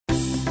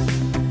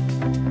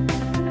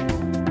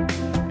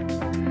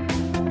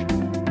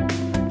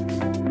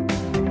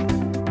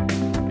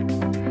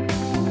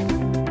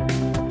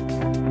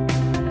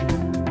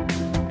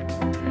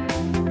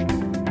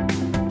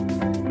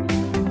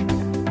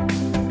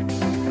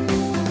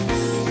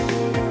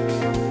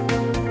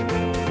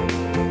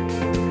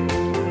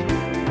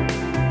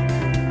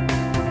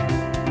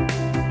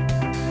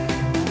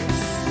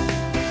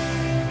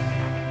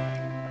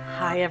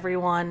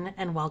everyone,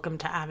 and welcome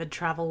to Avid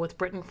Travel with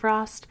Britton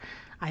Frost.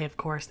 I, of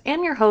course,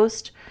 am your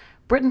host,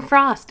 Britton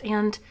Frost,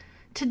 and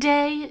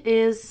today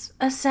is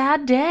a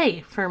sad day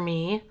for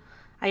me.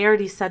 I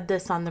already said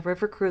this on the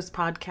River Cruise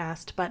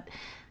podcast, but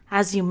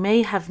as you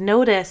may have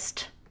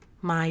noticed,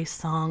 my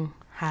song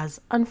has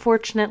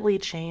unfortunately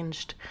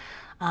changed.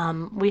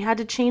 We had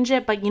to change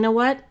it, but you know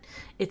what?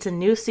 It's a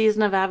new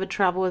season of Avid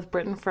Travel with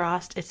Britton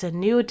Frost. It's a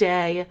new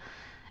day.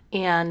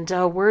 And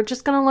we're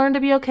just going to learn to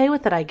be okay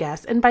with it, I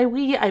guess. And by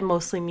we, I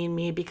mostly mean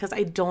me because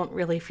I don't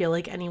really feel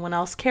like anyone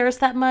else cares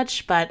that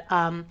much. But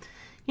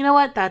you know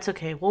what? That's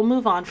okay. We'll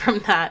move on from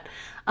that.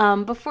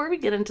 Before we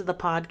get into the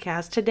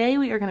podcast, today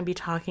we are going to be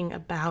talking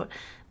about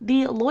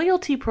the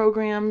loyalty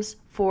programs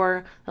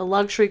for the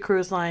luxury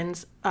cruise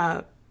lines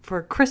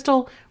for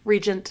Crystal,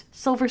 Regent,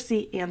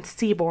 Silversea, and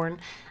Seabourn.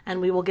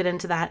 And we will get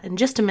into that in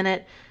just a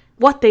minute.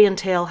 What they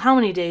entail, how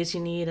many days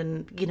you need,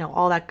 and,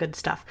 all that good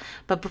stuff.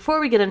 But before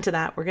we get into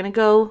that, we're going to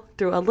go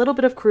through a little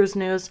bit of cruise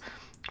news.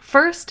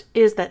 First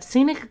is that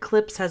Scenic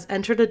Eclipse has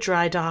entered a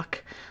dry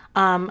dock.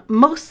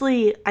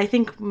 Mostly, I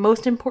think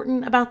most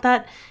important about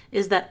that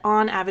is that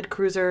on Avid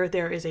Cruiser,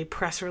 there is a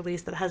press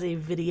release that has a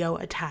video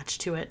attached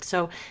to it.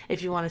 So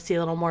if you want to see a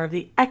little more of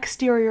the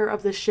exterior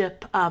of the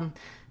ship,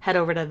 head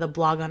over to the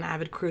blog on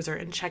Avid Cruiser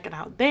and check it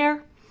out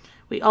there.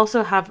 We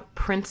also have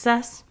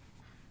Princess.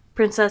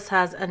 Princess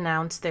has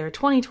announced their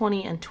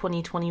 2020 and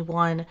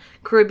 2021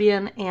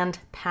 Caribbean and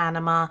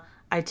Panama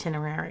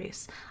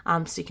itineraries.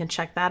 So you can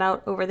check that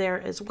out over there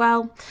as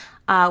well.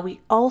 We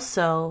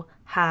also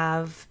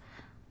have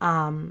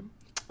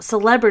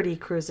Celebrity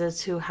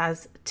Cruises, who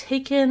has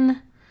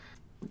taken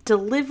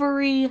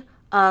delivery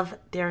of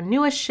their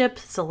newest ship,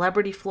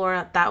 Celebrity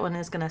Flora. That one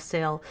is going to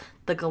sail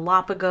the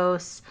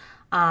Galapagos.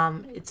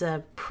 It's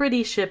a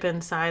pretty ship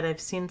inside. I've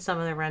seen some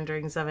of the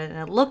renderings of it and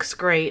it looks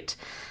great.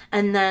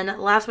 And then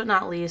last but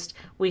not least,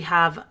 we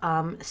have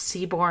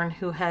Seabourn,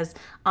 who has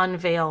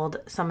unveiled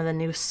some of the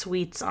new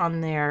suites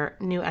on their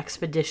new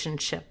expedition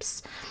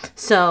ships.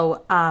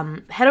 So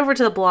head over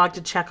to the blog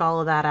to check all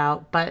of that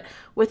out. But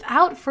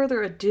without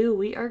further ado,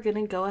 we are going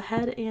to go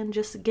ahead and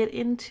just get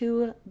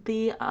into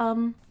the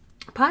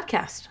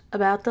podcast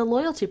about the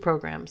loyalty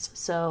programs.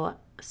 So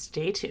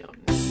stay tuned.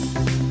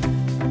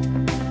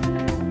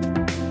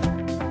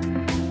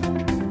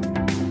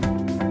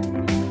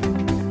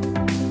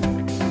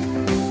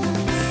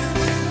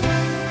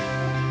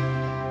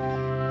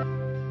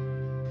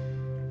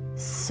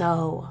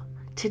 So,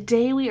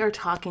 today we are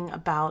talking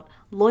about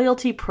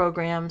loyalty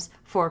programs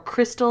for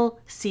Crystal,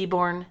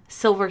 Seabourn,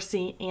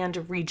 Silversea,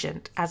 and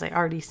Regent, as I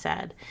already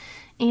said.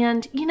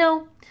 And,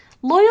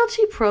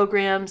 loyalty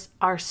programs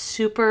are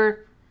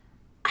super,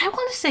 I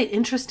want to say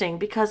interesting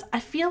because I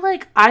feel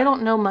like I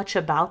don't know much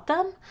about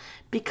them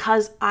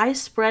because I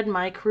spread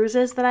my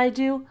cruises that I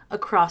do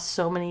across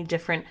so many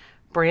different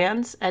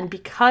brands, and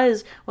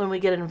because when we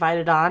get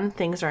invited on,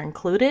 things are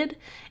included,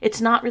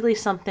 it's not really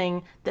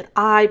something that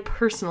I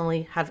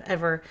personally have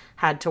ever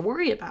had to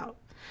worry about.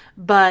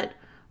 But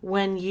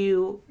when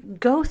you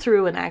go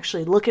through and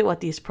actually look at what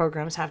these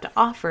programs have to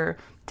offer,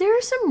 there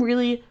are some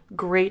really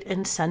great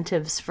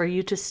incentives for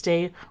you to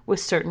stay with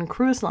certain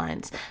cruise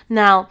lines.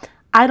 Now,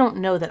 I don't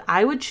know that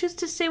I would choose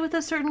to stay with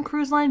a certain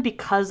cruise line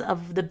because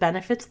of the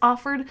benefits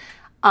offered,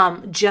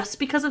 just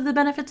because of the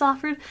benefits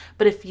offered.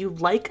 But if you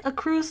like a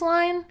cruise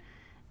line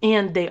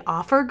and they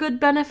offer good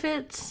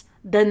benefits,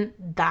 then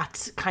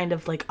that's kind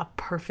of like a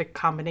perfect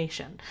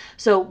combination.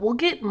 So we'll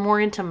get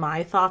more into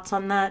my thoughts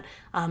on that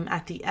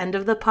at the end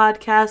of the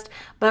podcast.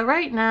 But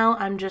right now,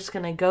 I'm just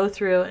going to go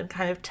through and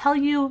kind of tell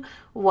you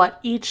what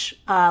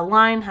each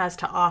line has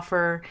to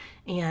offer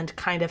and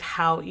kind of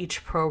how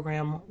each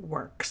program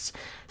works.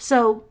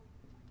 So,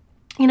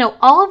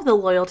 all of the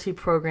loyalty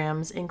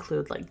programs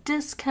include like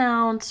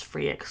discounts,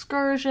 free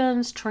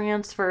excursions,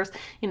 transfers,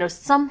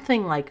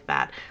 something like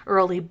that,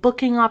 early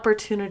booking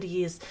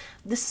opportunities,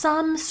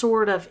 some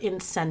sort of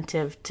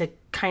incentive to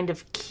kind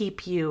of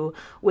keep you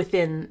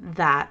within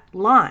that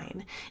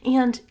line.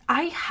 And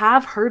I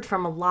have heard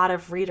from a lot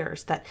of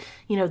readers that,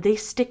 they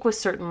stick with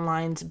certain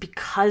lines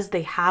because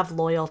they have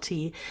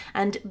loyalty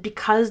and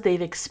because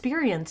they've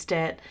experienced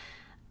it,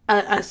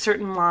 a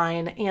certain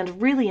line,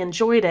 and really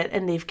enjoyed it,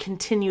 and they've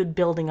continued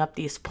building up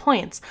these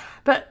points.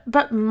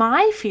 But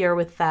my fear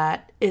with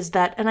that is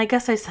that, and I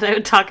guess I said I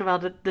would talk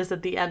about this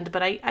at the end,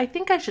 but I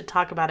think I should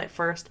talk about it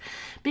first,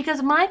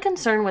 because my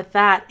concern with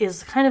that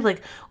is kind of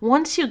like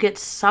once you get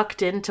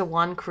sucked into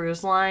one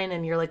cruise line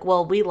and you're like,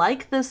 well, we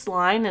like this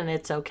line and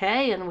it's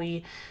okay, and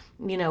we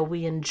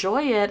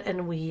enjoy it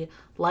and we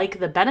like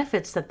the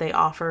benefits that they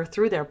offer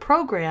through their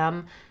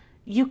program,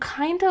 you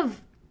kind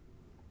of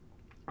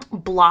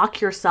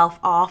block yourself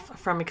off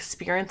from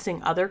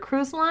experiencing other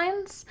cruise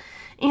lines.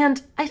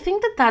 And I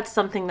think that that's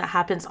something that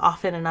happens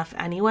often enough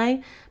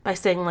anyway, by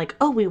saying like,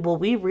 oh, we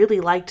really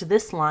liked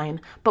this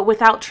line, but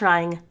without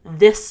trying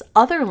this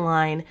other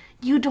line,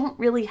 you don't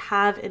really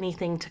have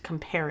anything to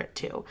compare it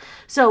to.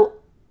 So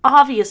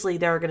obviously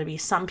there are going to be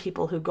some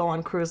people who go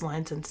on cruise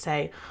lines and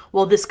say,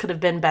 well, this could have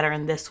been better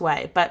in this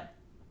way. But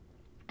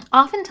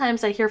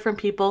Oftentimes I hear from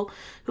people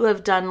who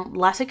have done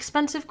less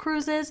expensive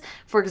cruises,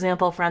 for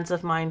example, friends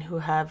of mine who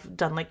have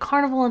done like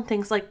Carnival and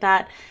things like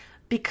that,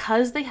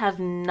 because they have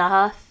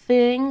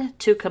nothing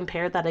to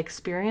compare that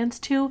experience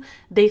to,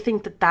 they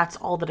think that that's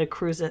all that a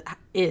cruise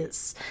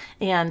is.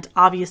 And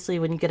obviously,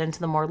 when you get into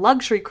the more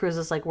luxury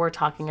cruises like we're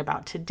talking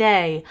about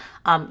today,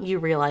 you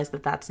realize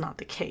that that's not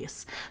the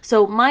case.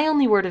 So my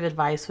only word of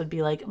advice would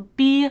be like,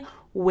 be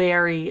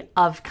wary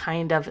of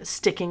kind of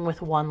sticking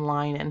with one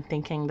line and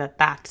thinking that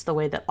that's the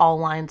way that all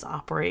lines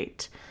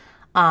operate.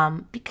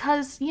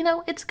 Because,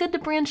 it's good to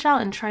branch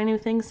out and try new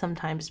things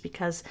sometimes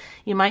because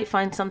you might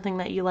find something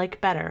that you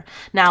like better.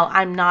 Now,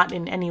 I'm not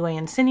in any way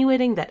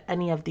insinuating that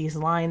any of these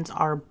lines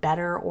are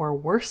better or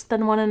worse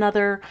than one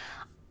another,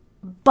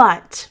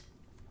 but,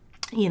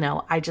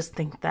 I just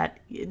think that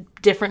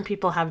different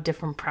people have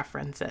different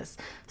preferences.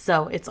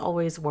 So it's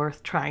always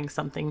worth trying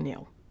something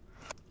new.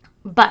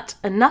 But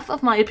enough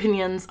of my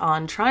opinions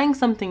on trying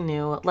something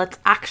new. Let's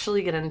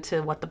actually get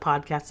into what the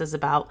podcast is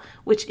about,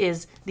 which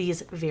is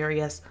these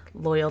various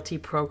loyalty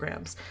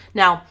programs.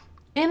 Now,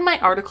 in my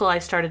article, I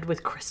started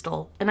with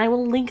Crystal, and I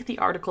will link the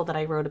article that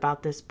I wrote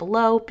about this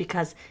below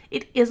because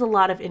it is a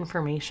lot of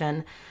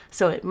information,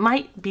 so it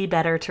might be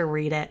better to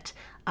read it.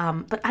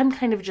 But I'm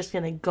kind of just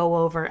going to go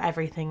over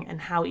everything and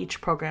how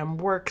each program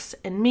works,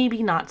 and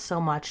maybe not so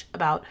much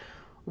about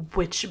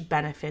which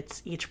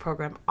benefits each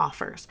program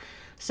offers.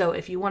 So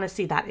if you want to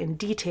see that in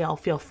detail,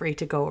 feel free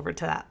to go over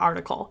to that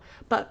article.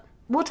 But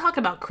we'll talk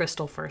about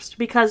Crystal first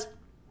because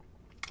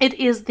it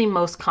is the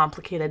most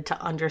complicated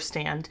to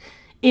understand,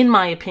 in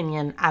my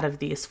opinion, out of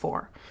these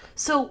four.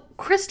 So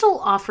Crystal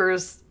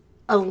offers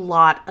a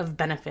lot of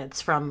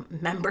benefits, from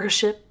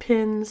membership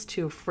pins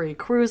to free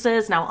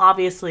cruises. Now,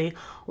 obviously,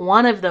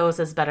 one of those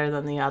is better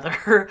than the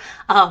other.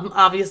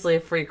 Obviously, a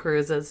free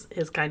cruise is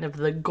kind of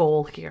the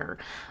goal here.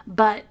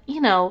 But,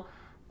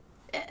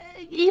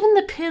 even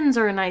the pins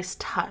are a nice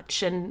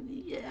touch,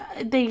 and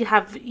they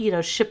have,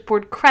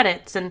 shipboard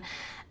credits. And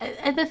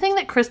the thing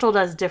that Crystal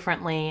does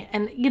differently,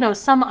 and,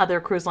 some other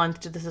cruise lines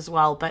do this as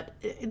well, but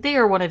they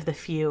are one of the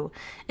few,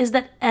 is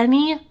that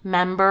any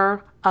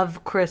member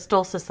of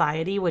Crystal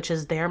Society, which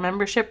is their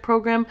membership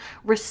program,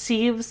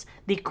 receives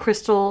the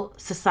Crystal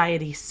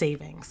Society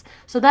savings.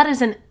 So that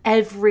is in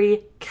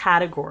every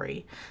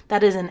category.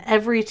 That is in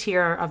every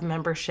tier of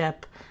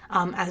membership,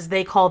 as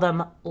they call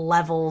them,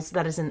 levels.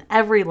 That is in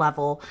every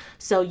level.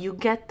 So you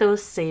get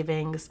those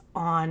savings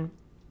on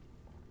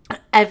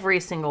every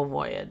single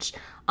voyage,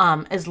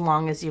 as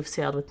long as you've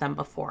sailed with them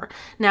before.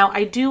 Now,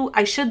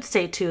 I should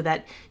say too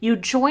that you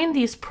join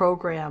these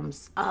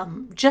programs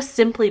just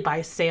simply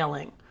by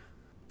sailing.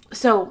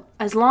 So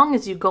as long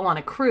as you go on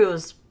a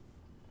cruise,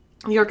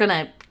 you're going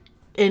to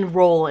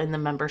enroll in the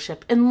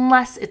membership,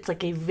 unless it's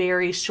like a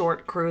very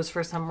short cruise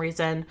for some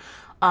reason,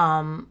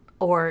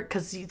 or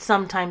because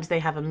sometimes they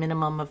have a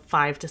minimum of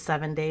 5 to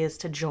 7 days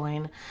to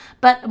join.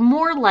 But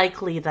more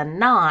likely than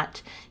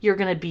not, you're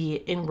going to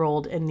be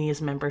enrolled in these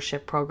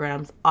membership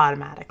programs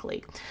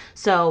automatically.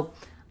 So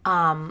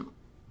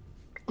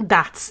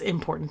that's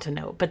important to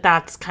note, but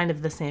that's kind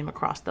of the same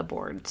across the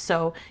board.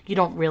 So you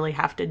don't really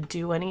have to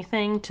do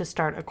anything to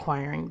start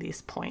acquiring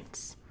these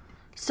points.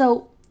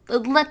 So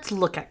let's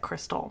look at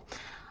Crystal.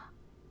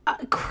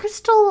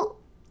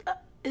 Crystal,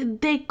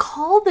 they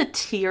call the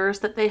tiers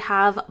that they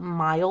have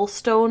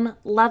milestone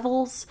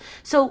levels.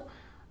 So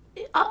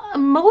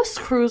most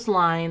cruise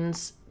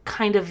lines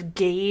kind of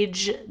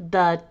gauge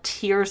the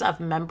tiers of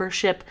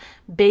membership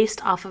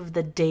based off of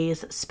the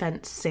days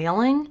spent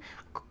sailing.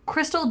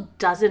 Crystal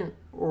doesn't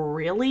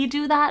really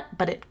do that,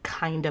 but it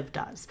kind of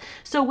does.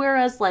 So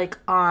whereas like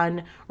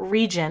on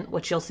Regent,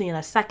 which you'll see in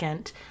a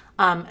second,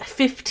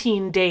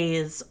 15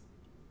 days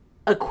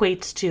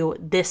equates to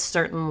this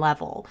certain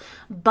level.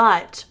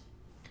 But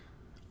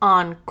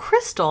on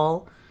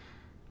Crystal,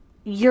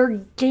 you're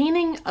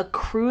gaining a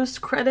cruise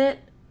credit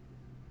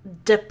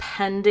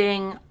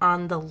depending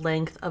on the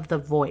length of the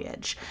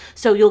voyage.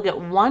 So you'll get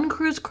 1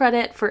 cruise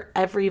credit for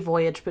every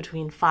voyage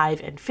between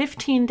 5 and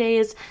 15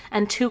 days,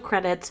 and 2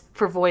 credits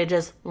for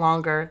voyages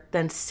longer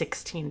than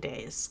 16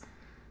 days.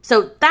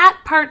 So that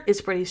part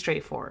is pretty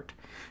straightforward.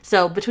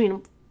 So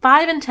between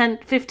 5 and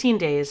 15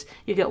 days,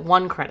 you get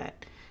 1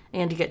 credit,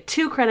 and you get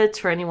 2 credits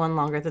for anyone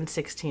longer than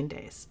 16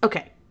 days.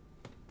 Okay,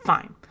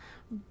 fine.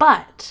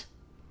 But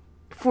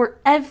for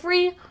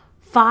every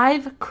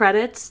 5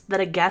 credits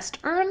that a guest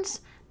earns,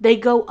 they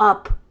go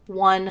up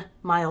 1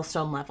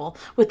 milestone level,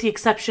 with the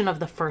exception of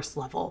the first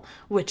level,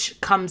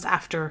 which comes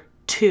after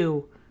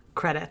 2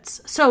 credits.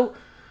 So,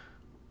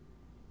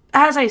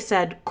 as I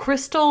said,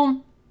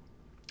 Crystal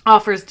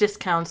offers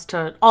discounts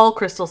to all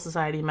Crystal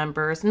Society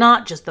members,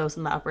 not just those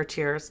in the upper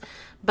tiers.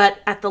 But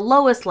at the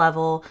lowest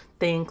level,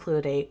 they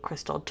include a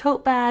Crystal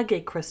tote bag,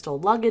 a Crystal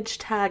luggage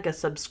tag, a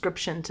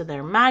subscription to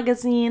their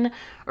magazine,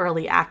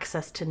 early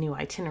access to new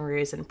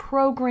itineraries and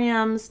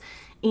programs,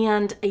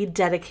 and a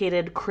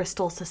dedicated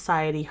Crystal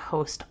Society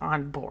host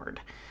on board.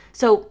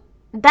 So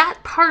that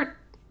part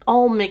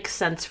all makes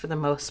sense for the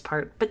most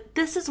part, but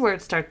this is where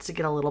it starts to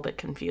get a little bit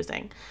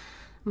confusing.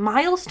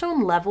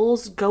 milestone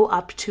levels go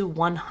up to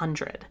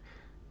 100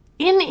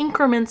 in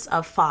increments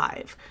of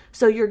 5.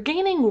 So you're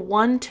gaining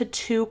 1 to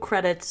 2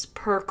 credits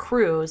per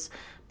cruise,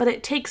 but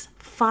it takes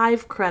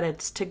 5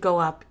 credits to go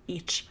up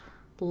each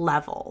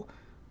level.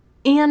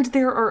 And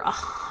there are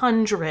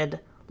 100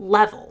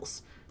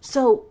 levels.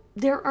 So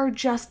there are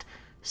just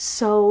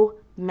so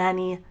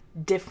many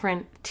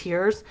different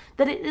tiers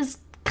that it is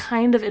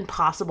kind of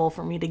impossible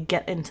for me to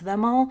get into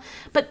them all.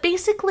 But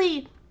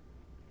basically,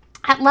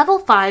 at level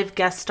 5,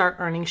 guests start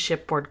earning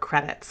shipboard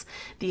credits.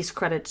 These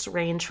credits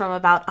range from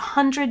about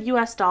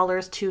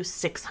 $100 to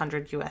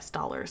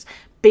 $600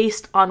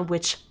 based on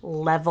which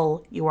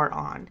level you are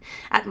on.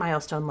 At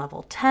milestone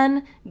level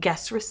 10,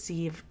 guests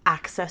receive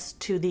access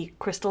to the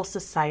Crystal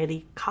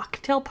Society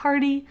cocktail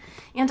party,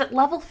 and at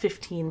level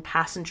 15,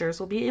 passengers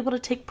will be able to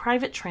take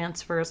private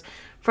transfers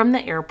from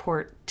the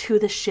airport to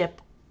the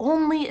ship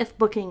only if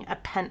booking a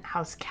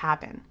penthouse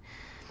cabin.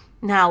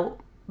 Now,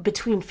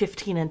 between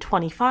 15 and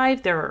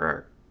 25,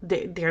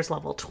 there's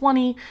level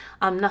 20.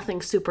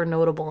 Nothing super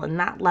notable in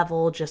that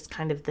level, just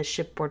kind of the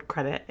shipboard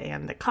credit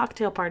and the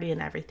cocktail party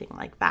and everything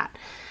like that.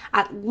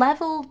 At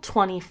level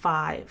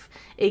 25,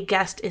 a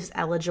guest is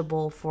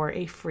eligible for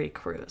a free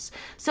cruise.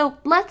 So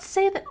let's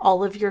say that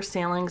all of your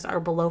sailings are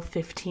below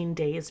 15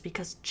 days,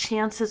 because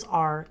chances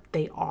are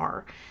they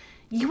are.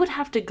 You would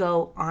have to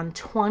go on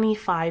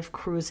 25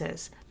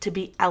 cruises to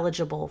be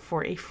eligible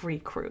for a free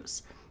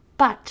cruise.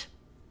 But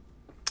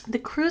the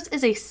cruise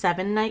is a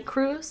 7-night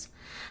cruise.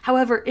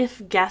 However,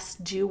 if guests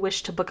do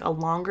wish to book a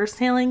longer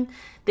sailing,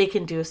 they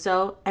can do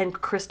so, and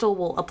Crystal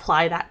will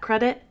apply that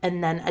credit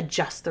and then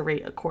adjust the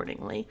rate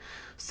accordingly.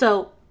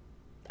 So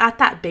at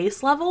that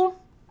base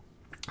level,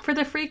 for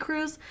the free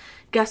cruise,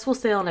 guests will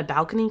sail in a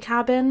balcony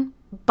cabin,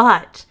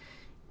 but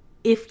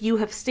if you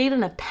have stayed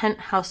in a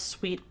penthouse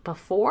suite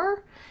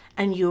before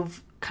and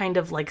you've kind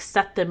of like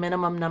set the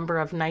minimum number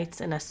of nights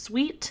in a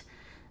suite,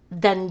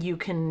 then you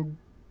can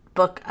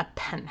book a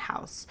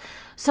penthouse.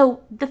 So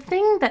the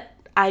thing that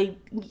I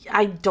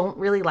don't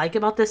really like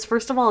about this,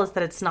 first of all, is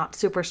that it's not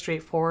super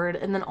straightforward,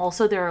 and then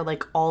also there are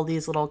like all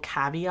these little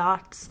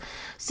caveats.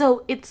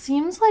 So it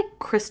seems like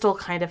Crystal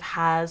kind of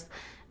has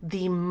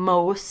the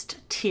most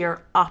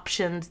tier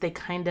options. They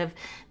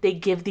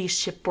give these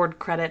shipboard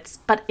credits,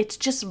 but it's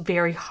just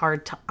very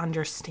hard to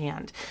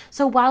understand.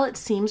 So while it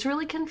seems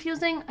really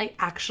confusing, I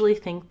actually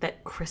think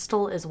that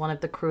Crystal is one of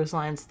the cruise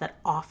lines that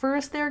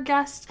offers their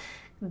guests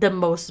the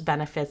most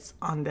benefits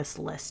on this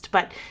list.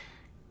 But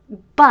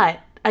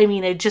I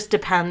mean, it just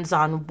depends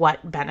on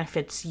what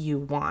benefits you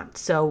want.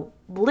 So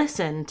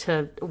listen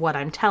to what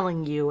I'm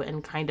telling you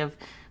and kind of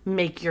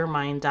make your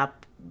mind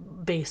up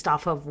based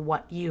off of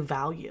what you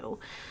value.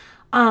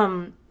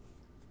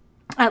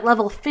 At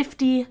level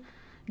 50,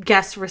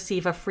 guests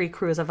receive a free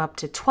cruise of up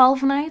to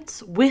 12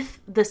 nights with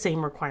the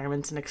same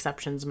requirements and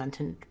exceptions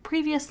mentioned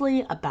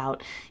previously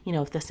about,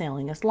 if the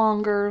sailing is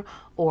longer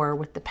or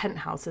with the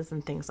penthouses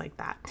and things like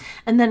that.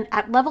 And then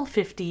at level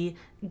 50,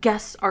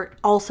 guests are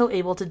also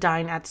able to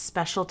dine at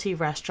specialty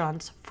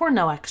restaurants for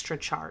no extra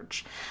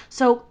charge.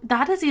 So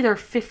that is either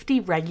 50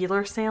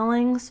 regular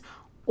sailings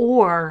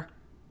or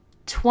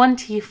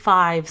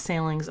 25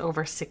 sailings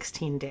over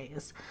 16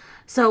 days.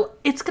 So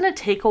it's going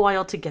to take a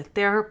while to get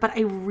there, but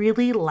I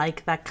really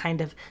like that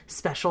kind of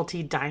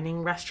specialty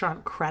dining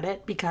restaurant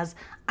credit because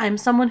I'm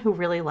someone who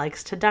really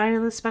likes to dine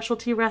in the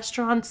specialty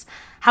restaurants.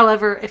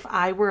 However, if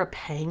I were a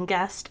paying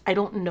guest, I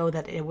don't know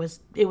that it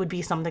would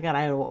be something that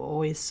I would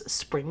always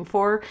spring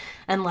for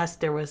unless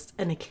there was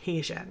an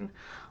occasion.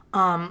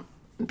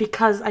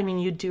 Because, I mean,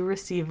 you do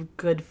receive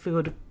good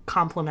food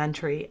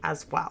complimentary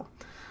as well.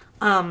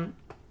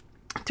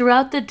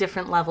 Throughout the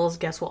different levels,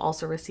 guests will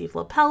also receive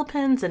lapel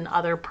pins and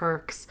other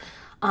perks.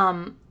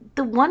 The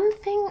one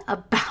thing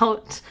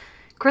about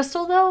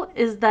Crystal, though,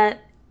 is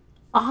that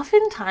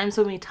oftentimes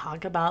when we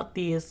talk about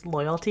these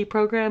loyalty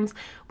programs,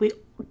 we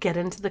get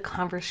into the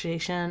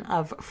conversation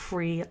of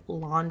free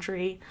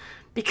laundry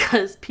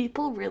because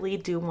people really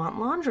do want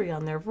laundry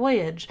on their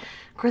voyage.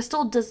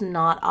 Crystal does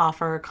not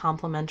offer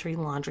complimentary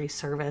laundry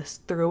service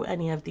through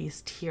any of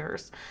these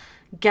tiers.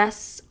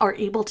 Guests are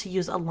able to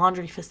use a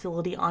laundry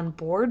facility on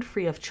board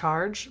free of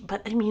charge,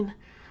 but I mean,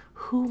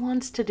 who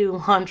wants to do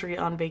laundry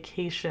on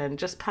vacation?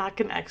 Just pack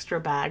an extra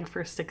bag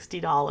for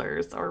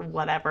 $60 or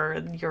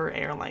whatever your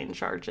airline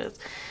charges.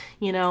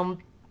 I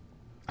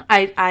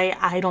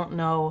don't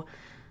know.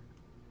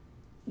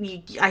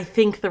 I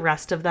think the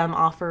rest of them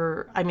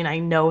I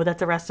know that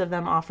the rest of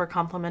them offer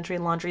complimentary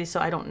laundry, so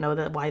I don't know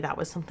why that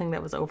was something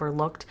that was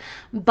overlooked.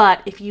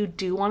 But if you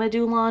do want to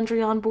do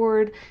laundry on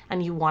board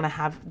and you want to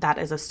have that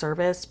as a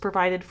service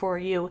provided for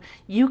you,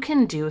 you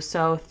can do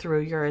so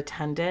through your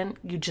attendant.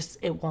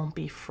 It won't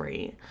be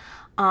free.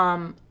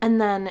 And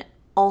then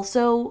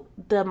also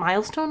the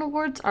milestone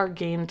awards are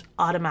gained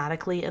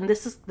automatically, and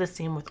this is the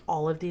same with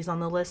all of these on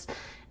the list.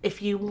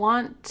 If you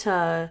want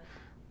to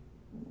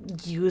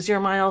use your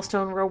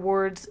milestone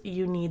rewards,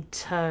 you need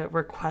to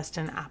request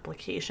an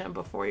application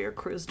before your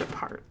cruise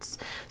departs.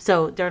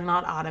 So they're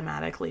not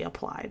automatically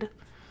applied.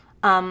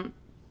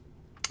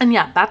 And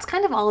yeah, that's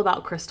kind of all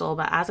about Crystal,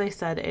 but as I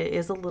said, it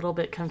is a little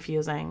bit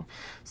confusing.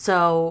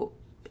 So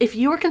if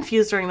you were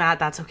confused during that,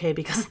 that's okay,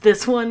 because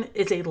this one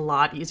is a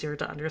lot easier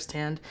to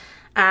understand,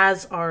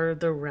 as are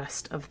the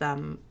rest of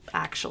them,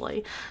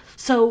 actually.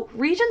 So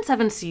Region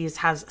 7 Seas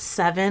has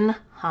 7,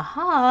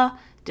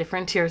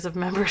 different tiers of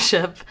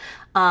membership,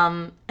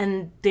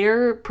 and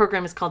their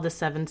program is called the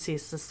Seven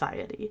Seas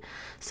Society.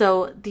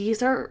 So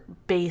these are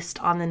based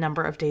on the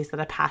number of days that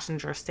a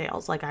passenger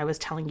sails, like I was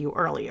telling you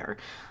earlier.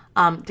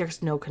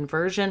 There's no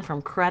conversion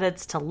from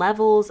credits to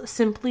levels,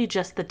 simply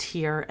just the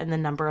tier and the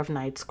number of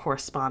nights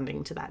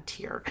corresponding to that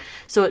tier.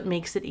 So it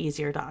makes it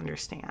easier to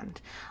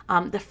understand.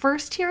 The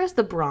first tier is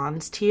the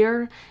bronze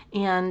tier,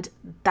 and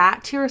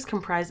that tier is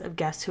comprised of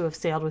guests who have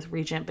sailed with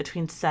Regent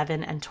between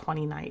 7 and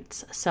 20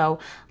 nights. So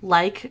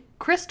like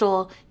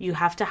Crystal, you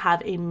have to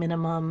have a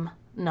minimum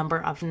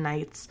number of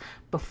nights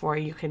before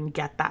you can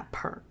get that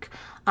perk.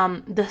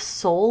 The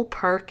sole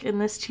perk in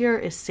this tier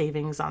is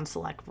savings on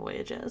select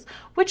voyages,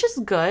 which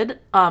is good,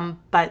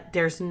 but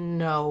there's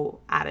no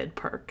added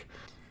perk.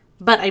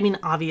 But I mean,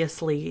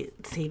 obviously,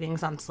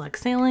 savings on select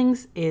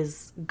sailings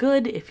is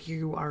good if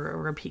you are a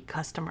repeat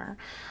customer.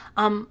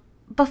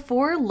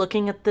 Before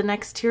looking at the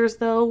next tiers,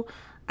 though,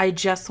 I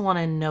just want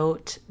to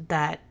note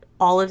that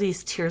all of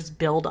these tiers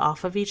build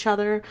off of each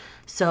other.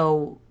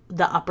 So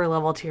the upper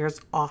level tiers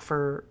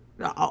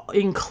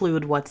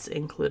include what's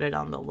included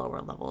on the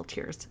lower level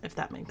tiers, if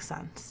that makes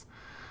sense.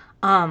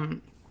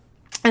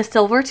 A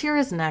silver tier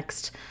is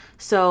next.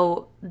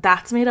 So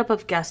that's made up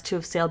of guests who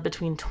have sailed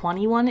between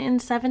 21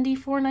 and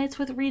 74 nights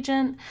with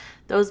Regent.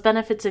 Those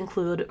benefits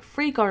include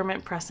free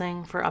garment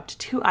pressing for up to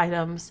 2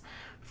 items,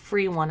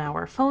 free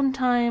 1-hour phone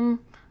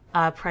time,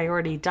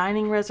 priority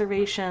dining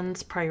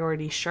reservations,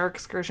 priority shore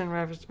excursion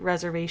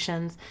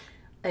reservations,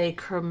 a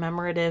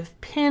commemorative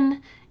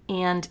pin,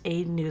 and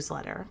a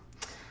newsletter.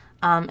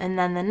 And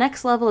then the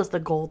next level is the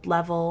gold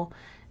level,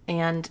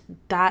 and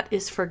that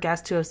is for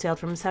guests who have sailed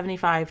from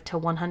 75 to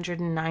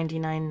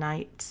 199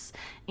 nights.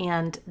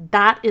 And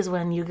that is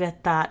when you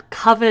get that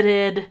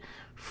coveted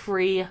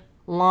free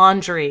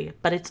laundry,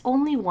 but it's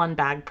only 1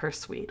 bag per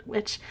suite,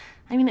 which,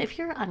 I mean, if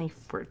you're on a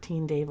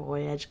 14-day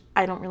voyage,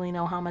 I don't really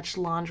know how much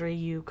laundry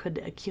you could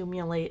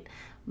accumulate,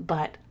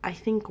 but I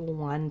think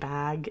 1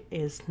 bag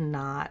is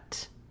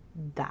not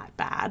that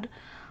bad.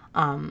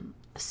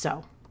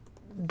 So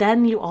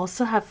then you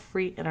also have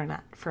free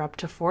internet for up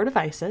to 4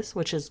 devices,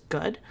 which is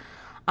good.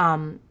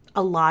 A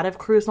lot of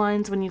cruise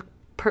lines, when you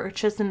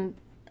purchase an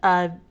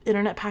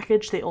internet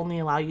package, they only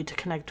allow you to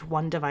connect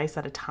 1 device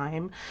at a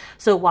time.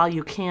 So while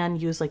you can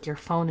use like your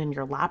phone and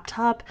your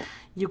laptop,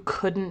 you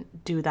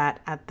couldn't do that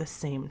at the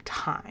same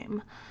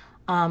time.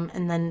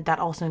 And then that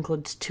also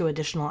includes 2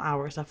 additional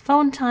hours of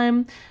phone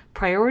time,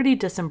 priority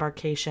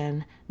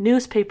disembarkation,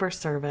 newspaper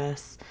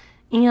service,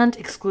 and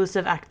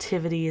exclusive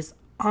activities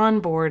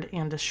on board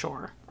and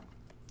ashore.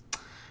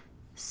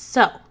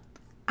 So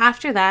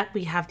after that,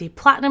 we have the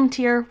platinum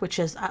tier, which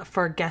is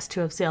for guests who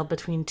have sailed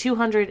between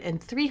 200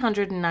 and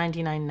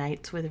 399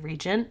 nights with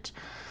Regent.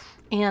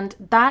 And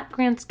that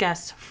grants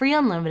guests free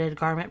unlimited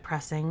garment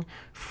pressing,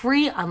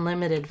 free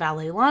unlimited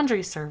valet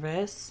laundry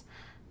service,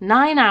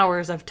 9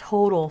 hours of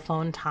total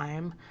phone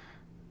time,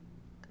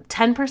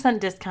 10%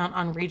 discount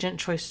on Regent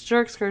Choice shore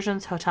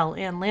excursions, hotel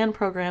and land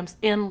programs,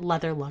 and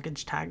leather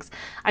luggage tags.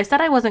 I said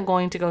I wasn't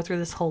going to go through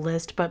this whole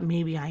list, but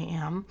maybe I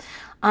am.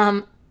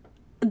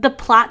 The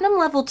platinum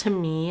level to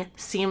me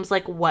seems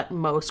like what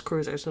most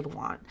cruisers would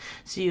want.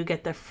 So you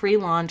get the free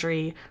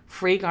laundry,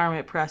 free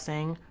garment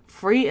pressing,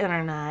 free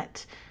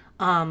internet,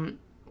 a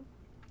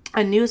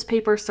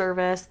newspaper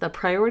service, the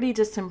priority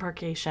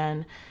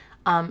disembarkation,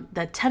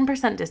 the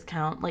 10%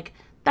 discount. Like,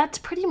 that's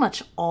pretty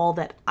much all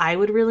that I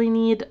would really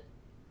need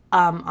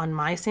on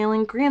my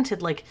sailing.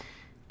 Granted, like,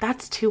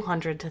 that's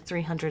 200 to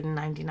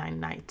 399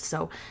 nights.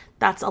 So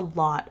that's a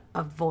lot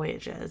of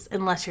voyages,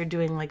 unless you're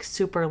doing like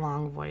super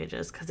long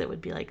voyages, because it would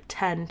be like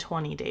 10,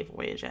 20-day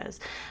voyages.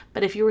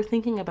 But if you were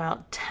thinking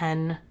about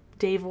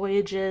 10-day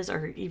voyages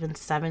or even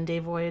 7-day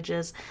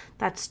voyages,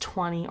 that's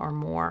 20 or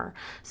more.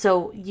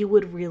 So you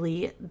would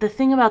really, the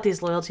thing about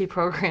these loyalty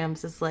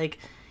programs is like,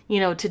 you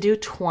know, to do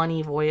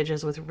 20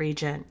 voyages with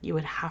Regent, you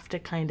would have to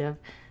kind of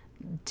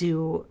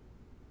do,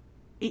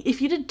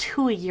 if you did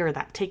 2 a year,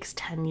 that takes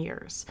 10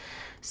 years.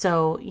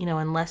 So, you know,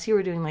 unless you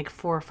were doing like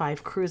 4 or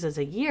 5 cruises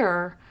a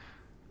year,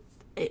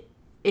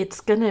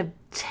 it's going to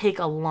take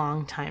a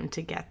long time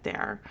to get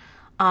there.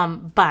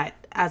 But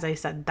as I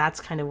said, that's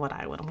kind of what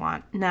I would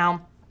want.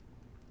 Now,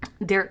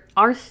 there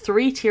are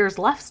 3 tiers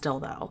left still,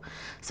 though.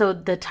 So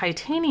the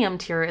titanium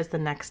tier is the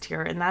next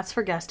tier, and that's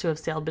for guests who have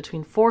sailed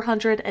between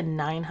 400 and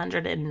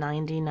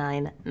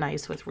 999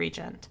 nights with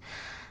Regent.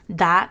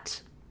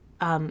 That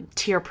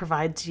tier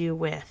provides you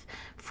with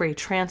free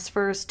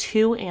transfers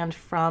to and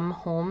from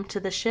home to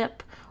the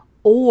ship,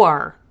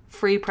 or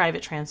free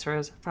private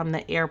transfers from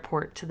the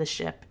airport to the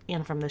ship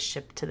and from the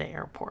ship to the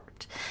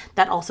airport.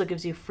 That also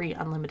gives you free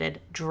unlimited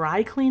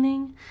dry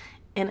cleaning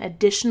an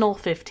additional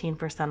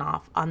 15%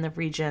 off on the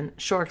Regent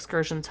Shore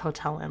Excursions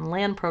Hotel and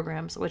Land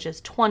programs, which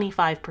is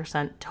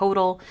 25%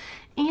 total.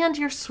 And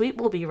your suite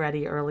will be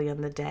ready early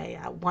in the day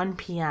at 1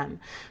 p.m.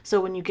 So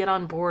when you get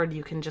on board,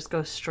 you can just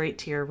go straight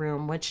to your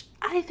room, which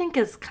I think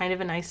is kind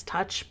of a nice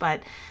touch.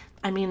 But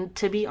I mean,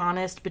 to be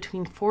honest,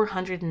 between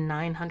 400 and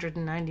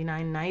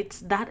 999 nights,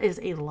 that is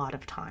a lot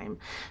of time.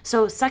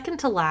 So second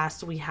to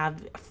last, we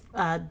have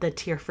the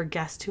tier for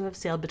guests who have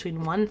sailed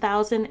between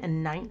 1,000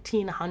 and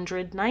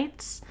 1,900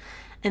 nights,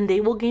 and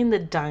they will gain the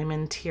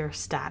diamond tier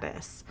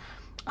status.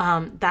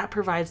 That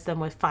provides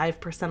them with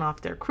 5% off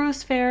their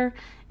cruise fare,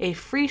 a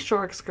free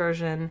shore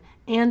excursion,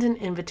 and an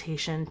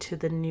invitation to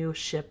the new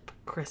ship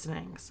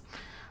christenings.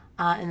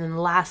 And then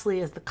lastly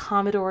is the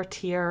Commodore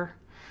tier.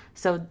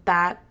 So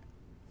that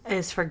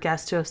is for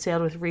guests who have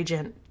sailed with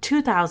Regent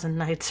 2,000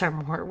 nights or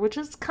more, which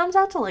comes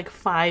out to like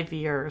 5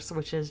 years,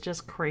 which is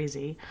just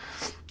crazy.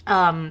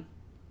 And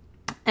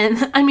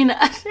I mean,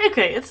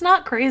 okay, it's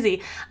not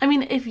crazy. I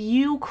mean, if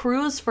you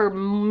cruise for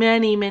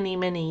many, many,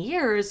 many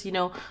years,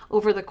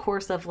 over the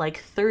course of like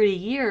 30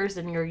 years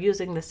and you're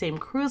using the same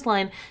cruise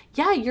line,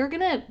 yeah, you're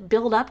going to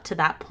build up to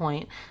that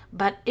point.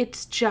 But it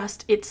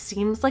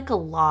seems like a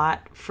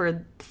lot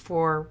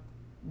for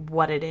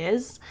what it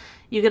is.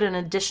 You get an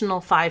additional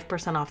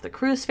 5% off the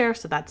cruise fare,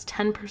 so that's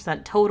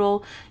 10%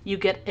 total. You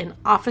get an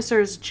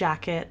officer's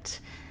jacket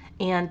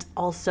and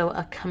also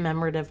a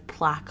commemorative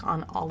plaque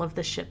on all of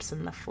the ships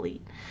in the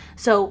fleet.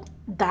 So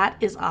that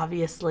is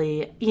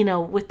obviously,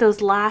 with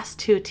those last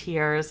two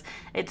tiers,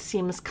 it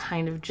seems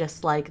kind of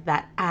just like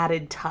that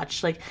added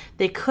touch. Like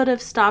they could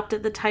have stopped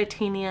at the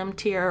titanium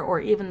tier or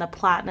even the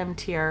platinum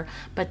tier,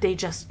 but they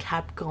just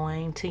kept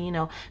going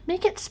to,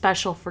 make it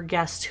special for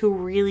guests who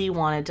really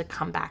wanted to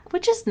come back,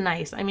 which is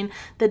nice. I mean,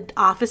 the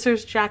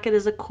officer's jacket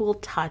is a cool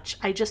touch.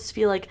 I just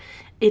feel like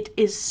it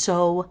is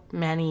so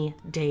many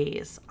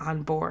days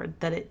on board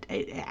that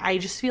I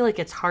just feel like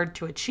it's hard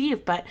to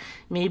achieve, but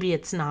maybe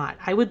it's not.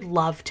 I would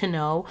love to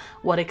know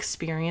what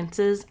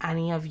experiences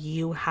any of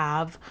you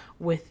have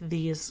with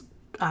these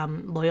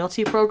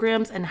loyalty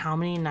programs and how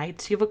many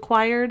nights you've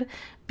acquired,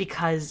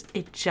 because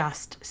it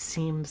just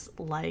seems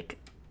like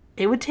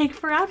it would take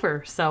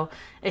forever. So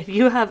if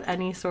you have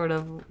any sort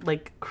of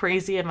like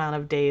crazy amount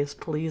of days,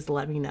 please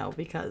let me know,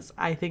 because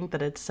I think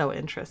that it's so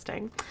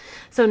interesting.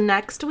 So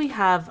next we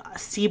have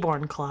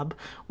Seabourn Club,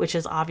 which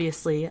is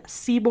obviously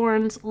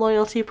Seabourn's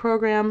loyalty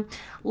program.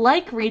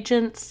 Like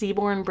Regent,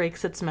 Seabourn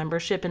breaks its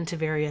membership into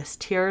various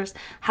tiers.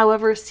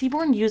 However,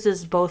 Seabourn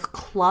uses both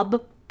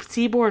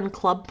Seabourn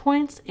Club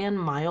points and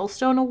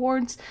milestone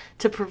awards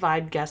to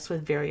provide guests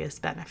with various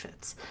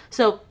benefits.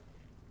 So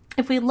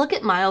if we look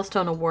at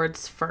milestone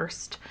awards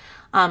first,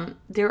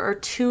 there are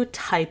two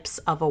types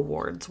of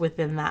awards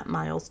within that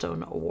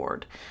milestone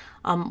award.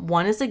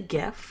 One is a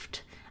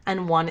gift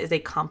and one is a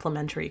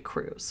complimentary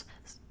cruise.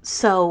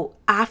 So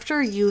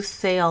after you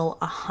sail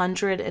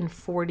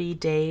 140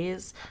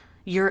 days,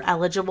 you're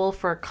eligible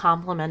for a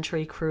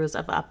complimentary cruise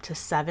of up to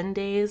 7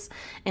 days.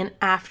 And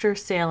after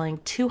sailing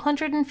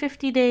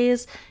 250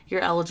 days, you're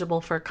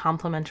eligible for a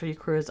complimentary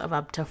cruise of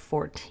up to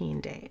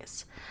 14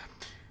 days.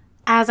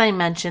 As I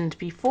mentioned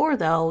before,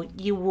 though,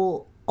 you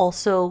will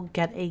also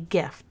get a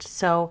gift.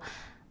 So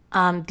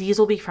these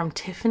will be from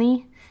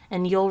Tiffany,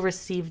 and you'll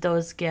receive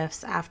those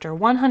gifts after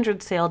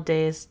 100 sailed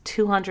days,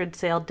 200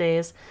 sailed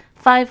days,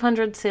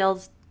 500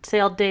 sailed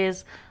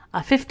days,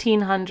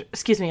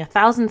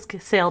 1,000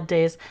 sailed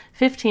days,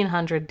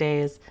 1,500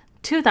 days,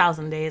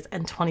 2,000 days,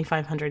 and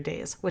 2,500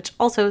 days, which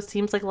also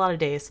seems like a lot of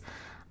days.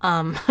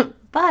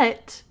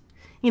 But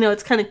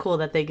it's kind of cool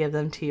that they give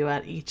them to you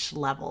at each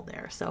level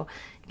there. So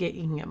you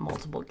can get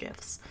multiple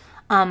gifts.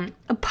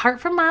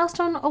 Apart from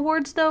milestone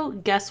awards, though,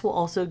 guests will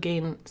also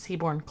gain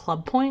Seabourn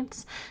Club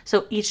points.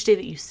 So each day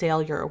that you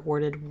sail, you're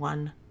awarded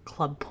 1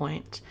 club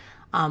point,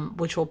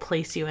 which will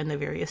place you in the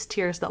various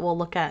tiers that we'll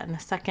look at in a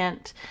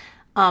second.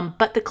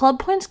 But the club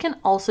points can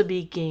also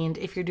be gained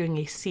if you're doing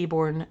a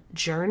Seabourn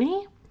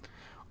journey,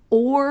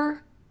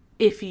 or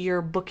if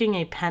you're booking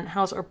a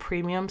penthouse or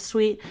premium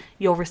suite,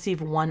 you'll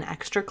receive 1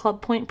 extra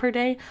club point per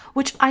day,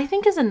 which I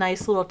think is a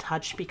nice little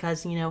touch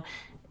because,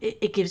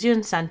 it gives you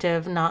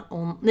incentive. It not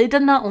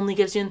only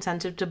gives you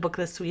incentive to book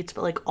the suites,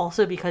 but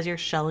also because you're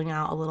shelling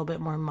out a little bit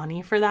more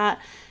money for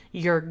that,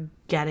 you're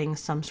getting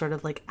some sort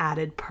of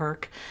added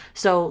perk.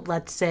 So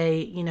let's say,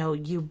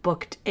 you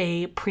booked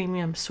a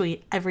premium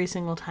suite every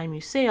single time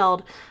you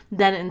sailed,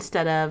 then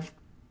instead of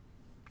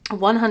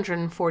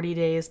 140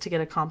 days to get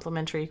a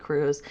complimentary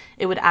cruise,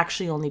 it would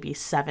actually only be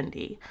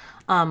 70,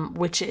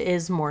 which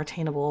is more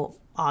attainable,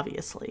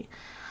 obviously.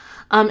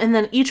 And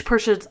then each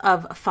purchase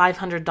of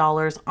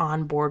 $500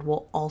 on board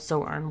will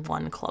also earn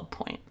 1 club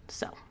point.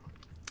 So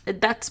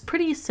that's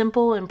pretty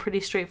simple and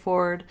pretty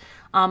straightforward.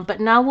 But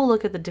now we'll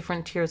look at the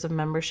different tiers of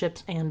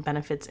memberships and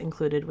benefits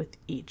included with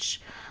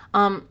each.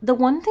 The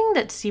one thing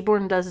that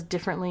Seabourn does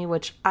differently,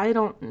 which I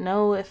don't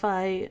know if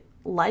I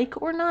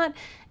like or not,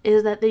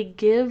 is that they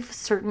give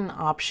certain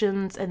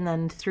options, and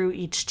then through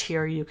each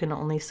tier you can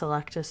only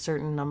select a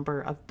certain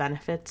number of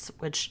benefits,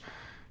 which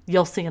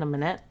you'll see in a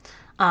minute.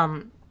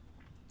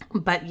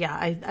 But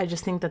yeah, I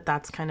just think that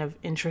that's kind of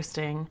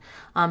interesting.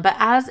 But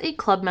as a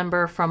club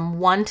member from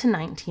 1 to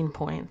 19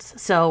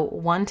 points, so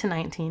 1 to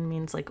 19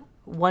 means like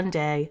one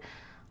day.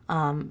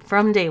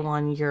 From day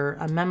one, you're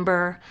a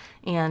member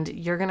and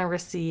you're going to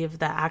receive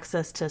the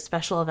access to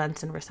special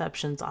events and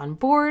receptions on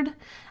board,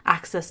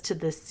 access to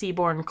the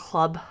Seabourn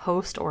Club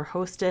host or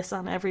hostess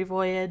on every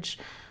voyage,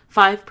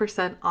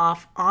 5%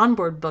 off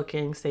onboard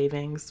booking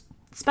savings,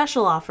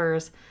 special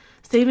offers,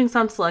 savings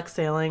on select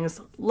sailings,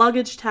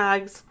 luggage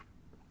tags,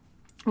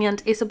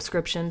 and a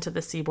subscription to the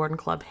Seabourn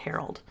Club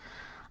Herald.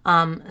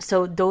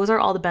 So those are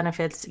all the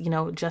benefits,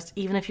 just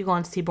even if you go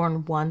on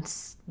Seabourn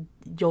once,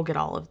 you'll get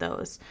all of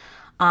those.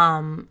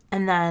 And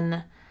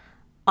then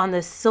on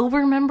the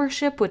silver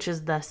membership, which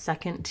is the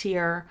second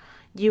tier,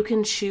 you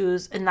can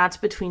choose, and that's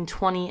between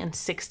 20 and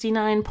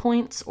 69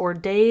 points or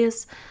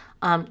days.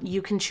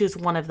 You can choose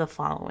one of the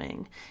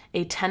following: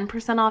 a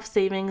 10% off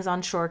savings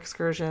on shore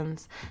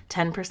excursions,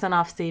 10%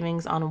 off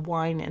savings on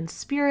wine and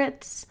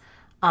spirits,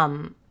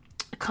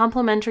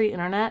 complimentary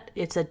internet.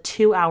 It's a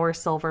 2-hour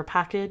silver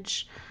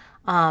package,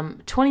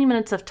 20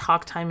 minutes of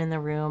talk time in the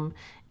room,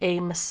 a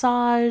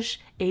massage,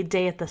 a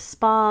day at the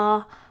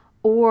spa,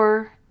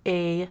 or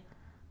a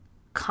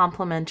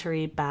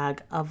complimentary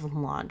bag of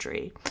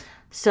laundry.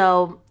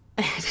 So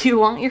if you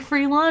want your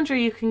free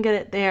laundry, you can get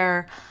it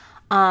there.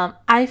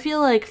 I feel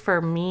like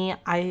for me,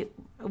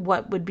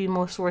 what would be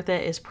most worth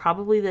it is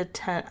probably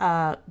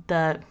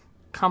the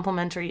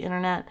complimentary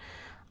internet,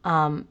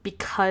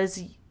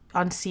 because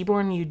on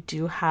Seabourn you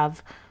do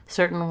have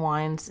certain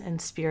wines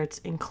and spirits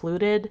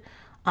included.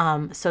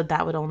 So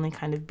that would only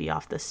kind of be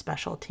off the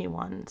specialty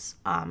ones.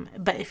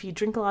 But if you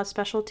drink a lot of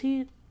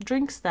specialty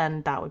drinks,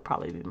 then that would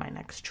probably be my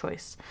next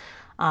choice,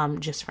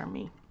 just for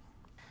me.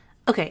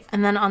 Okay,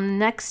 and then on the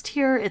next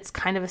tier, it's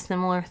kind of a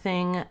similar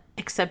thing,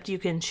 except you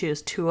can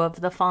choose two of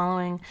the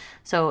following.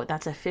 So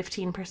that's a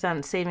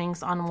 15%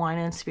 savings on wine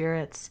and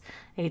spirits,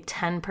 a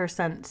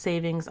 10%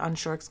 savings on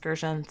shore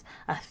excursions,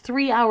 a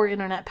 3-hour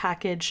internet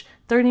package,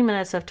 30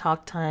 minutes of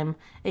talk time,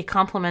 a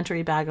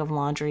complimentary bag of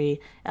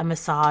laundry, a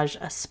massage,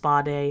 a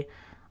spa day,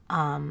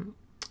 and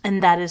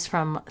that is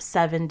from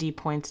 70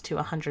 points to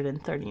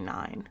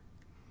 139.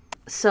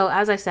 So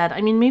as I said,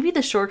 maybe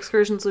the shore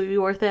excursions would be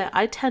worth it.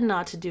 I tend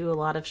not to do a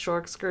lot of shore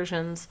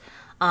excursions,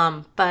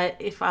 but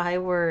if I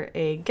were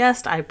a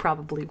guest, I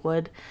probably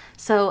would.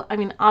 So,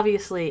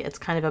 obviously it's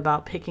kind of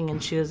about picking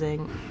and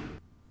choosing.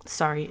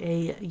 Sorry,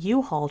 a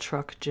U-Haul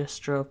truck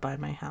just drove by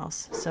my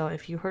house. So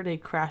if you heard a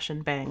crash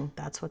and bang,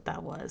 that's what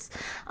that was.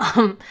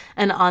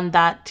 And on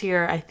that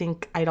tier,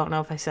 I don't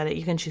know if I said it,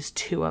 you can choose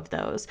 2 of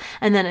those.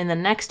 And then in the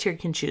next tier, you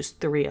can choose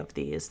 3 of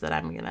these that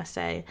I'm going to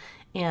say.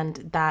 And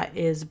that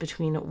is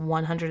between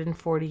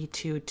 140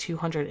 to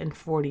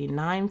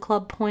 249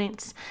 club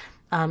points.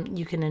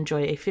 You can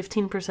enjoy a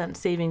 15%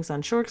 savings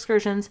on shore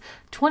excursions,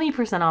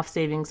 20% off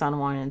savings on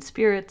wine and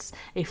spirits,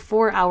 a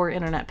 4-hour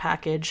internet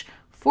package,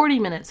 40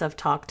 minutes of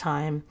talk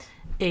time,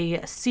 a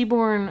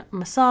Seabourn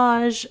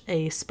massage,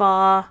 a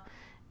spa,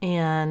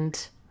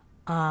 and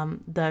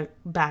the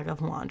bag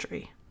of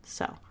laundry.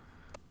 So,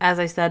 as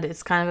I said,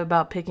 it's kind of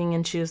about picking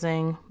and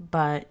choosing,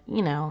 but,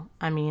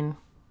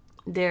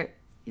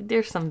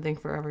 there's something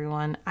for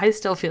everyone. I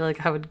still feel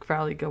like I would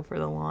probably go for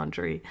the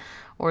laundry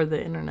or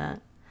the internet.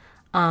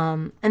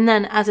 And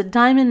then as a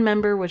diamond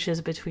member, which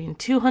is between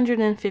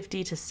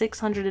 250 to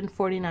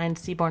 649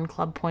 Seabourn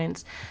Club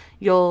points,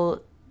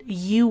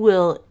 you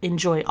will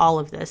enjoy all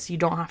of this. You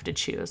don't have to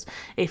choose.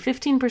 A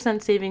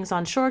 15% savings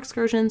on shore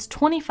excursions,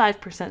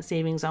 25%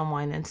 savings on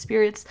wine and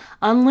spirits,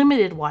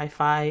 unlimited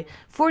Wi-Fi,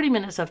 40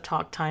 minutes of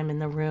talk time in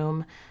the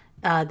room,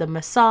 the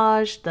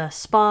massage, the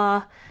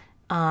spa,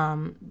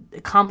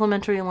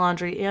 complimentary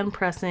laundry and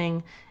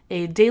pressing,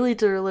 a daily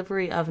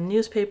delivery of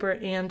newspaper,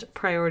 and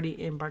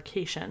priority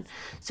embarkation.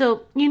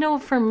 So,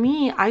 for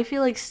me, I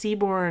feel like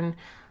Seabourn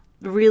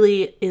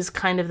really is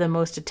kind of the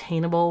most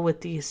attainable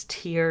with these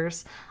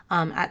tiers.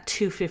 At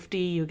 250,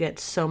 you get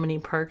so many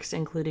perks,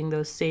 including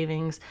those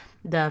savings,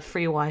 the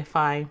free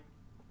Wi-Fi,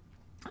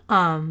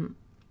 and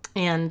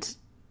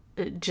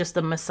just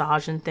the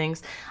massage and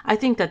things. I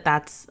think that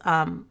that's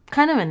kind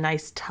of a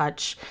nice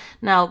touch.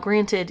 Now,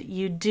 granted,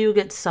 you do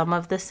get some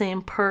of the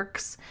same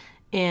perks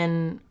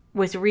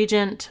with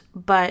Regent,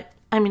 but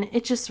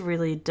it just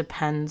really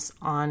depends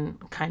on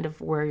kind of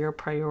where your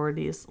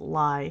priorities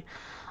lie.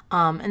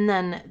 And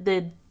then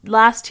the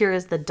last tier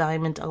is the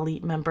Diamond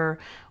Elite member,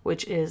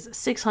 which is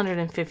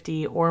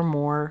 650 or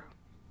more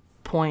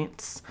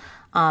points.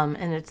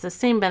 And it's the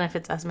same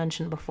benefits as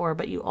mentioned before,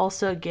 but you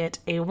also get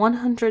a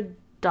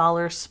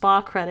 $100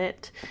 spa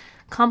credit,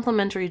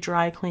 complimentary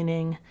dry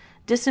cleaning,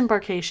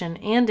 disembarkation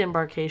and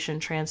embarkation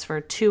transfer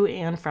to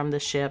and from the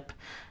ship.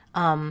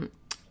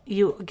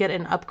 You get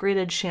an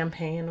upgraded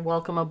champagne,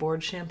 welcome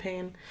aboard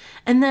champagne.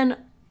 And then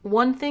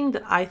one thing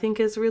that I think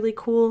is really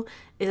cool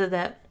is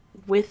that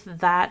with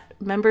that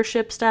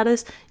membership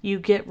status, you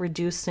get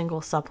reduced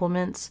single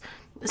supplements.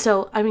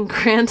 So,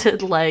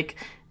 granted,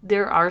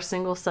 there are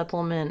single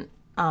supplement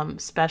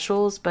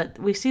specials, but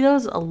we see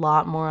those a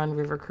lot more on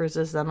river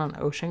cruises than on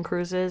ocean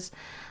cruises.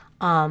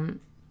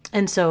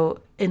 And so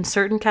in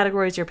certain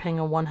categories, you're paying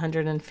a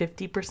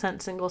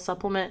 150% single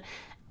supplement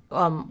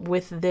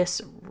with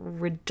this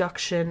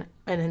reduction.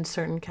 And in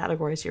certain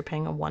categories, you're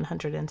paying a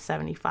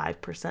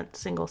 175%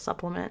 single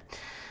supplement.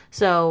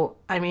 So,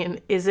 I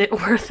mean, is it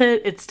worth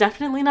it? It's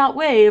definitely not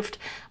waived,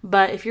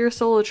 but if you're a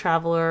solo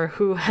traveler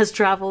who has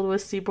traveled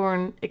with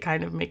Seabourn, it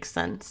kind of makes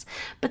sense.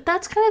 But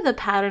that's kind of the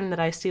pattern that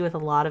I see with a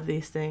lot of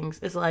these things,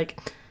 is like,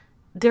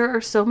 there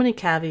are so many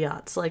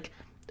caveats. Like,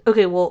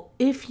 okay, well,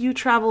 if you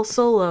travel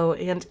solo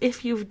and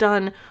if you've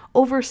done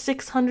over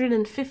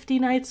 650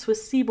 nights with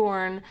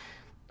Seabourn,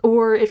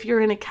 or if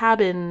you're in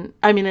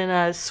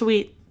a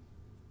suite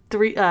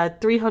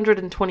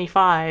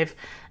 325,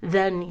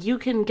 then you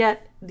can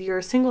get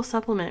your single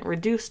supplement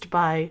reduced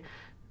by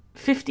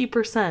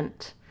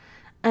 50%.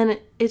 And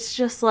it's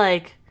just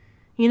like,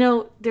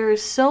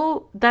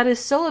 that is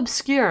so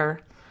obscure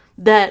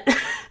that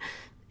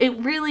it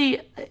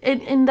really,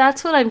 and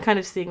that's what I'm kind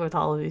of seeing with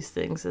all of these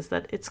things, is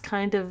that it's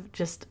kind of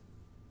just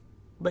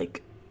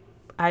like,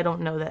 I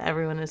don't know that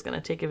everyone is going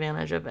to take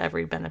advantage of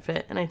every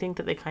benefit. And I think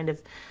that they kind of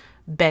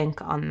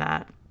bank on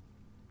that.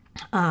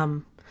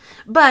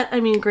 But I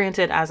mean,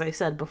 granted, as I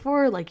said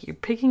before, like, you're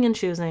picking and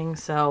choosing.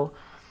 So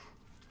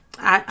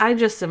I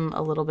just am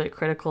a little bit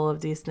critical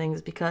of these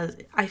things, because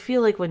I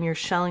feel like when you're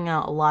shelling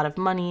out a lot of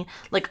money,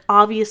 like,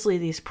 obviously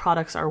these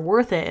products are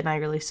worth it and I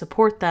really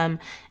support them.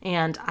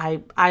 And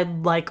I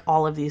like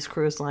all of these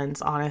cruise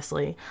lines,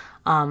 honestly.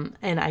 And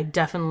I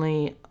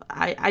definitely,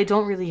 I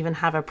don't really even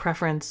have a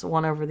preference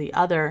one over the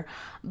other,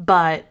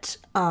 but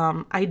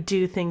I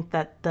do think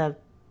that the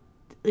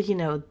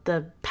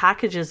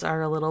packages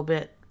are a little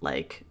bit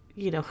like,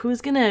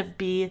 who's going to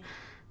be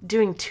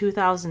doing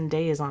 2,000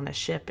 days on a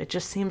ship? It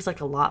just seems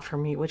like a lot for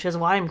me, which is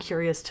why I'm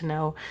curious to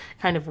know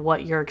kind of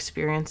what your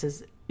experience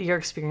is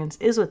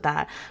with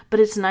that. But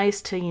it's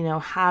nice to,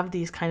 have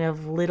these kind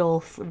of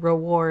little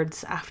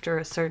rewards after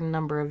a certain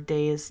number of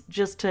days,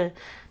 just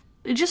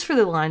for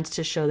the lines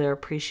to show their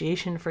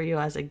appreciation for you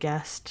as a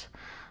guest.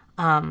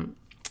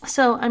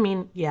 So, I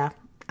mean, yeah,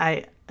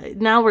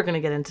 now we're going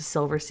to get into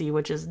Silversea,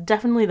 which is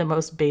definitely the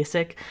most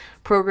basic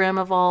program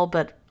of all,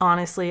 but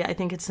honestly, I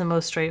think it's the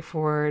most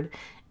straightforward,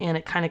 and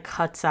it kind of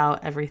cuts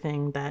out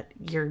everything that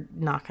you're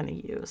not going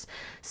to use.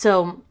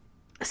 So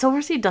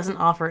Silversea doesn't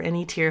offer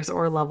any tiers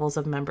or levels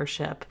of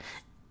membership.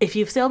 If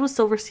you've sailed with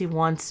Silversea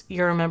once,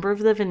 you're a member of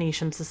the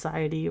Venetian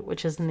Society,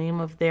 which is the name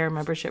of their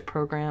membership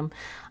program.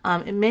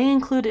 It may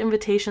include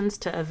invitations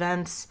to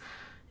events,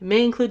 it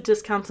may include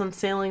discounts on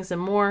sailings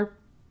and more.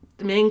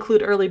 It may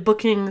include early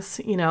bookings,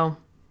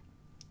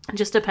 it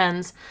just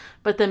depends.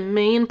 But the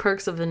main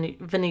perks of the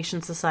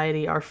Venetian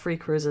Society are free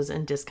cruises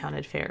and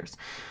discounted fares.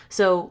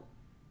 So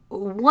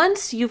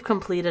once you've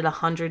completed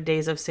 100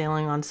 days of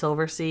sailing on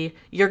Silversea,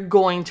 you're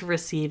going to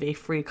receive a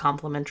free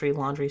complimentary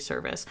laundry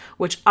service,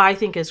 which I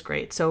think is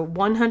great. So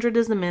 100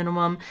 is the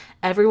minimum.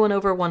 Everyone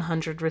over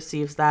 100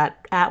 receives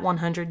that. At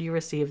 100, you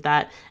receive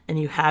that, and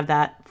you have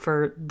that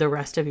for the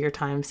rest of your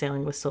time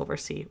sailing with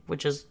Silversea,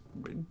 which is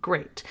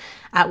great.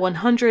 At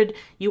 100,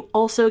 you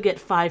also get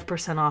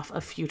 5% off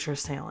of future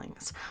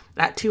sailings.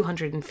 At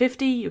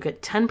 250, you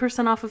get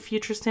 10% off of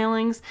future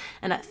sailings.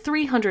 And at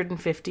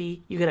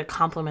 350, you get a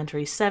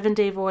complimentary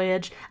 7-day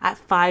voyage. At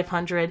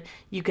 500,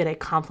 you get a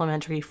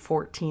complimentary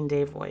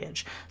 14-day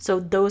voyage.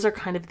 So those are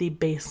kind of the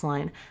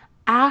baseline.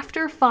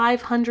 After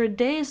 500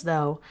 days,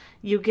 though,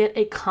 you get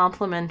a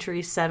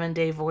complimentary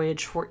 7-day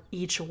voyage for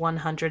each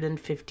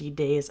 150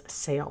 days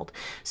sailed.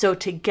 So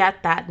to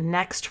get that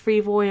next free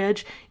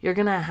voyage, you're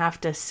going to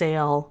have to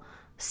sail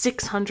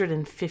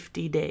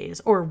 650 days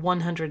or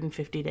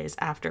 150 days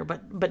after,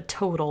 but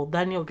total,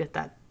 then you'll get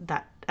that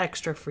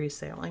extra free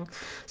sailing.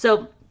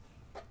 So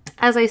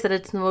as I said,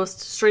 it's the most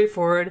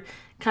straightforward,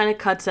 kind of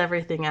cuts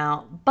everything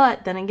out.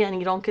 But then again,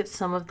 you don't get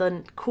some of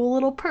the cool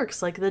little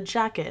perks like the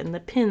jacket and the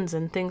pins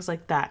and things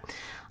like that.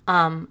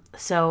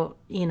 So,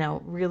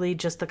 really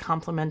just the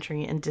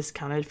complimentary and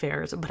discounted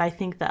fares. But I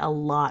think that a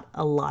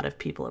lot of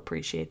people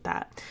appreciate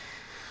that.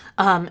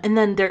 And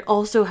then they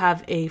also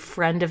have a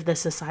friend of the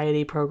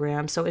society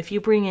program. So if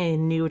you bring a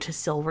new to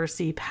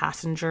Silversea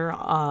passenger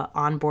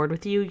on board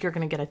with you, you're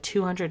going to get a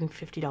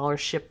 $250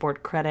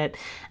 shipboard credit.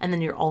 And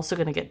then you're also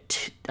going to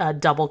get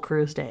double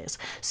cruise days.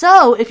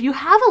 So if you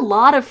have a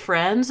lot of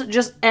friends,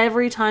 just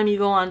every time you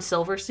go on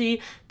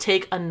Silversea,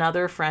 take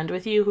another friend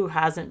with you who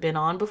hasn't been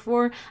on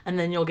before, and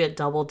then you'll get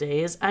double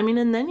days.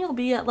 And then you'll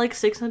be at like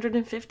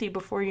 650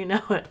 before you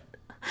know it.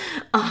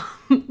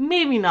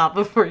 Maybe not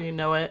before you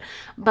know it,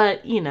 but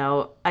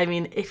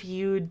if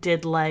you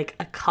did like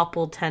a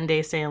couple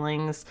 10-day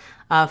sailings,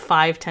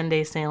 5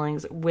 10-day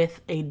sailings with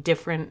a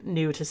different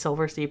new to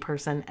Silversea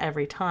person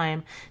every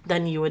time,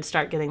 then you would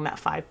start getting that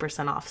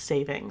 5% off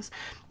savings.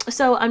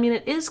 So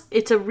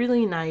it's a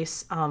really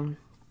nice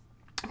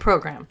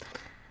program.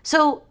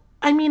 So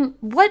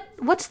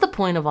what's the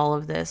point of all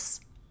of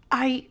this?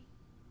 I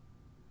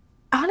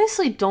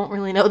honestly don't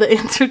really know the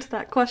answer to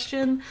that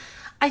question.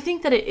 I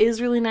think that it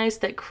is really nice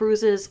that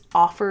cruises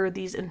offer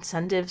these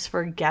incentives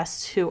for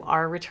guests who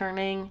are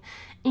returning.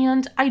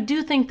 And I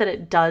do think that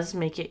it does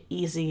make it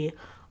easy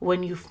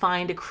when you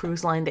find a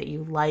cruise line that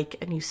you like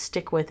and you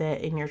stick with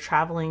it and you're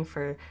traveling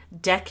for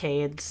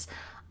decades,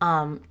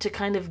 to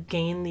kind of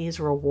gain these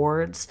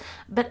rewards.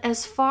 But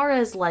as far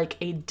as like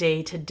a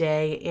day to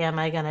day, am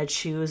I going to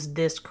choose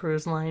this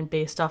cruise line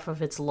based off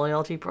of its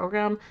loyalty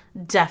program?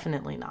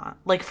 Definitely not.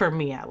 Like for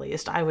me, at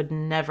least, I would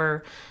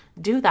never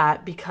do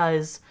that,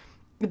 because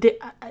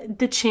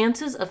the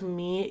chances of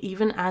me,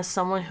 even as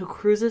someone who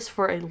cruises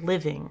for a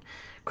living,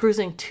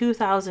 cruising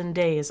 2,000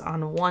 days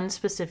on one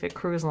specific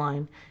cruise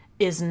line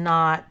is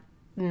not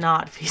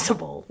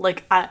feasible.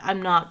 Like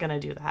I'm not going to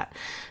do that.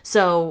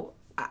 So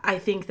I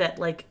think that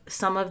like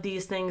some of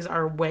these things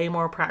are way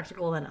more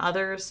practical than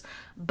others,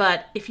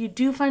 but if you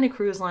do find a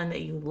cruise line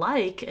that you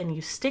like and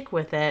you stick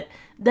with it,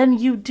 then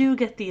you do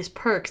get these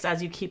perks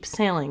as you keep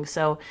sailing.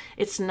 So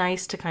it's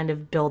nice to kind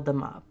of build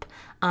them up.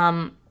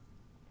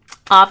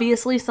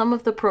 Obviously, some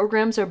of the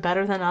programs are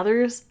better than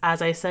others.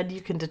 As I said,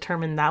 you can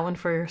determine that one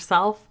for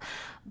yourself,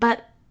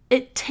 but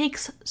it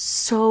takes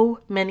so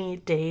many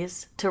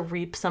days to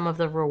reap some of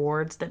the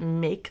rewards that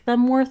make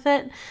them worth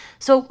it.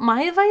 So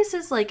my advice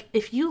is, like,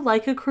 if you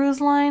like a cruise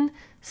line,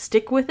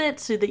 stick with it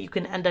so that you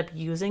can end up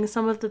using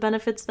some of the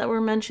benefits that were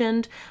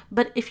mentioned.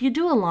 But if you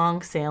do a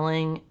long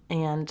sailing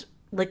and,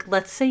 like,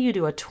 let's say you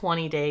do a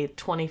 20-day,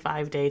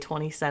 25-day,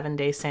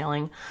 27-day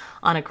sailing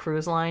on a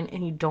cruise line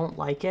and you don't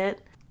like it,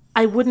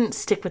 I wouldn't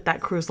stick with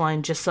that cruise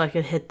line just so I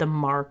could hit the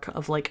mark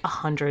of like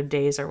 100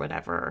 days or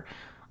whatever.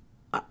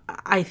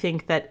 I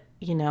think that,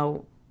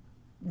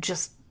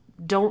 just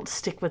don't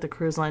stick with a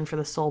cruise line for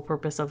the sole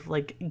purpose of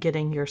like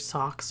getting your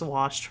socks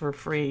washed for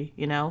free,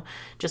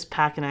 just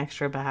pack an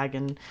extra bag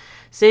and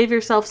save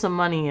yourself some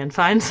money and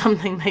find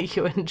something that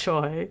you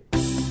enjoy.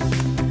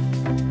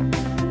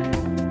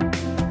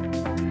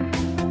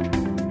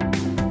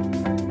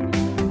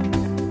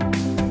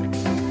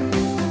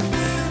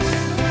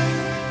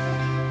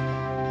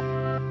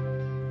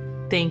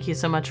 Thank you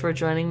so much for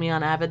joining me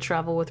on Avid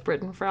Travel with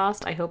Brit and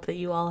Frost. I hope that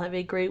you all have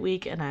a great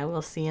week, and I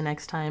will see you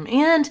next time.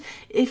 And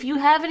if you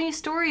have any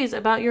stories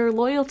about your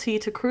loyalty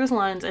to cruise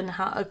lines and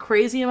a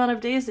crazy amount of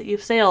days that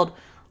you've sailed,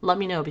 let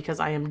me know, because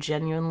I am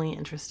genuinely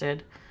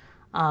interested.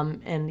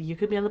 And you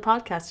could be on the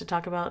podcast to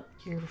talk about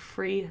your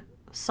free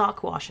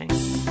sock washing.